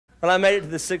Well, I made it to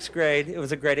the 6th grade. It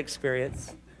was a great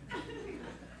experience.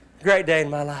 Great day in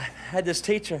my life. I had this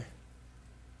teacher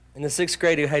in the 6th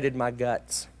grade who hated my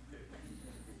guts.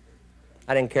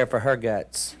 I didn't care for her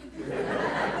guts.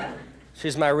 She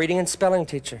was my reading and spelling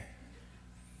teacher.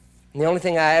 And the only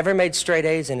thing I ever made straight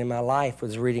A's in my life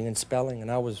was reading and spelling,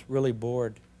 and I was really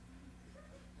bored.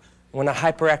 When a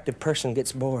hyperactive person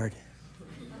gets bored,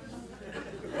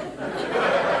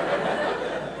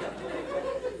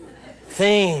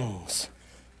 things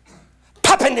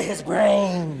pop into his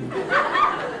brain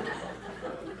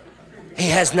he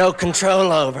has no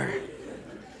control over.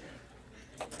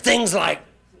 Things like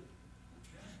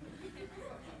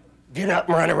get up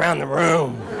and run around the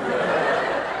room.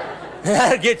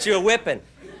 That'll get you a whipping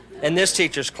in this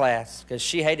teacher's class, because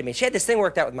she hated me. She had this thing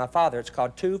worked out with my father. It's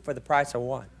called 2 for the price of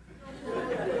 1.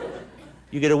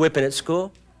 You get a whipping at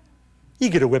school, you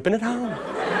get a whipping at home.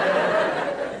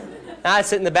 I'd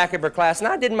sit in the back of her class, and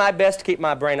I did my best to keep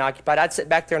my brain occupied. I'd sit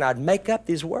back there, and I'd make up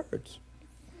these words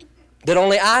that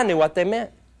only I knew what they meant.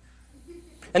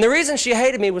 And the reason she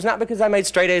hated me was not because I made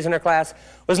straight A's in her class,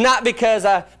 was not because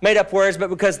I made up words, but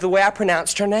because of the way I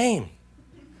pronounced her name.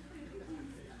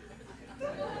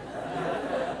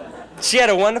 She had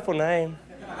a wonderful name.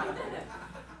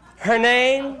 Her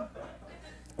name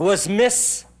was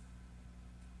Miss...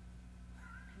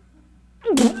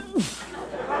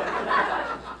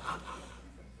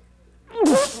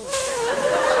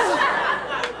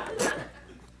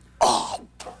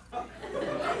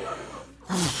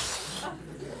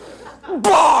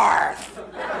 Barth!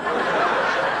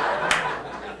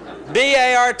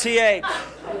 B-A-R-T-H.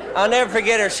 I'll never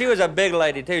forget her. She was a big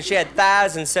lady, too. She had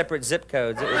 1,000 separate zip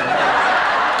codes. It was amazing.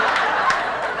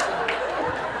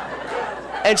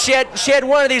 And she had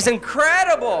one of these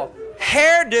incredible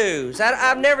hairdos.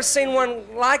 I've never seen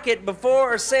one like it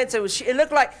before or since. It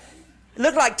looked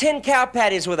like 10 cow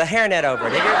patties with a hairnet over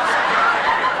it.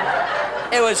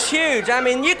 It was huge. I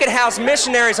mean, you could house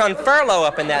missionaries on furlough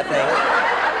up in that thing.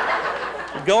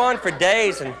 It'd go on for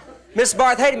days, and Miss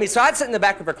Barth hated me, so I'd sit in the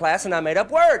back of her class and I made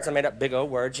up words. I made up big old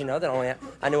words, you know, that only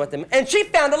I knew what they meant. And she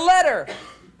found a letter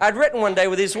I'd written one day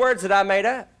with these words that I made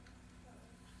up.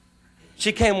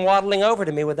 She came waddling over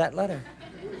to me with that letter.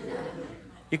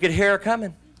 You could hear her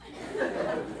coming.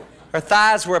 Her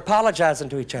thighs were apologizing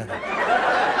to each other.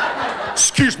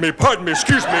 Excuse me, pardon me,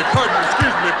 excuse me, pardon me,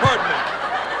 excuse me, pardon me.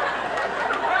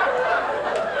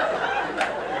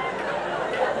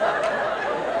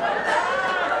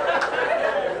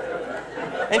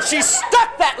 And she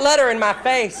stuck that letter in my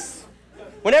face.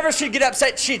 Whenever she'd get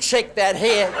upset, she'd shake that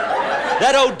head.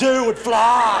 That old dude would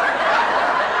fly.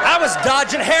 I was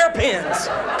dodging hairpins.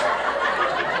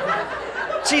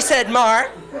 She said, Mark,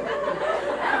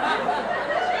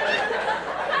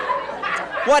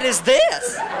 what is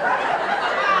this?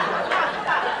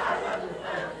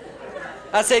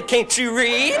 I said, can't you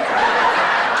read?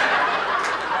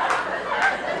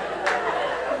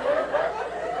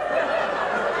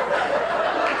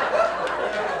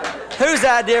 Whose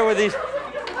idea were these?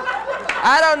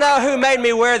 I don't know who made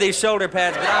me wear these shoulder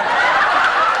pads, but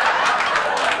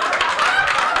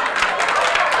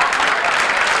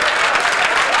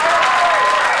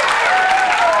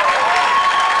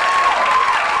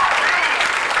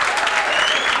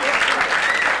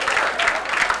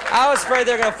I was afraid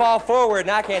they were going to fall forward,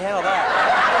 and I can't handle that.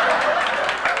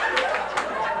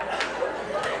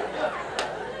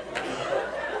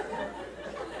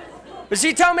 But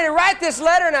she told me to write this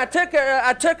letter, and I took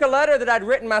a letter that I'd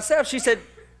written myself. She said,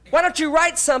 why don't you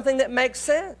write something that makes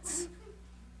sense?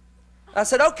 I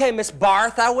said, okay, Miss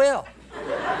Barth, I will.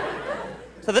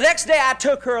 So the next day, I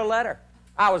took her a letter.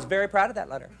 I was very proud of that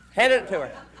letter. Handed it to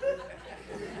her.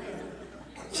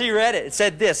 She read it. It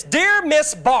said this, Dear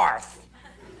Miss Barth,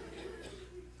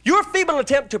 your feeble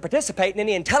attempt to participate in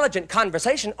any intelligent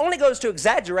conversation only goes to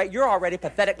exaggerate your already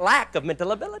pathetic lack of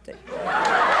mental ability.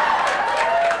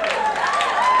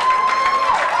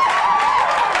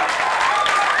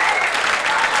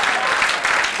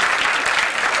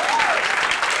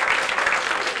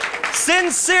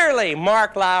 Sincerely,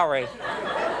 Mark Lowry.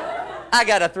 I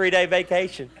got a 3-day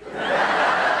vacation.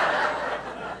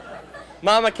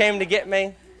 Mama came to get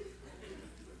me.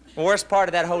 The worst part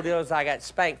of that whole deal is I got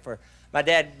spanked for... My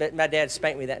dad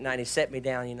spanked me that night. He set me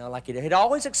down, you know, like he did. He'd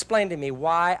always explained to me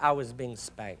why I was being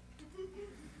spanked.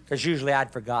 Because usually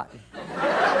I'd forgotten.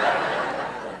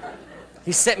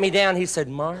 He set me down. He said,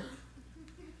 Mark,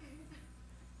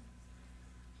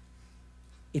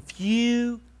 if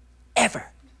you ever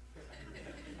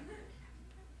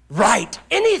write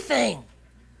anything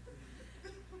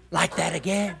like that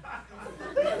again.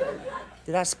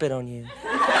 Did I spit on you?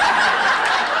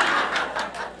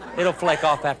 It'll flake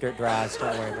off after it dries.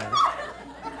 Don't worry about it.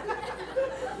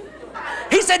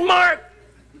 He said, Mark,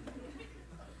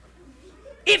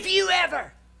 if you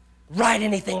ever write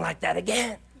anything like that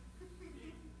again,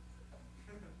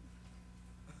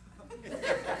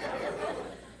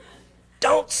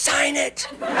 don't sign it.